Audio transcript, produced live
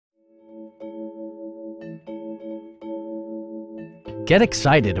Get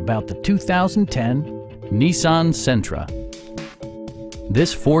excited about the 2010 Nissan Sentra.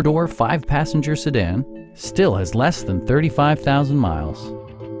 This four-door, five-passenger sedan still has less than 35,000 miles.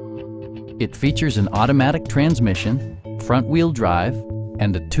 It features an automatic transmission, front-wheel drive,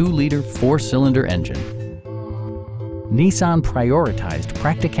 and a 2-liter four-cylinder engine. Nissan prioritized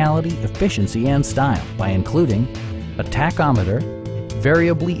practicality, efficiency, and style by including a tachometer,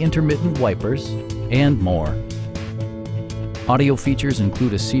 variably intermittent wipers, and more. Audio features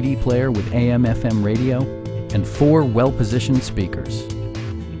include a CD player with AM/FM radio and 4 well-positioned speakers.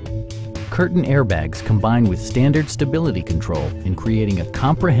 Curtain airbags combine with standard stability control in creating a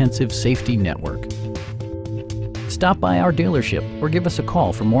comprehensive safety network. Stop by our dealership or give us a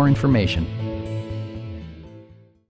call for more information.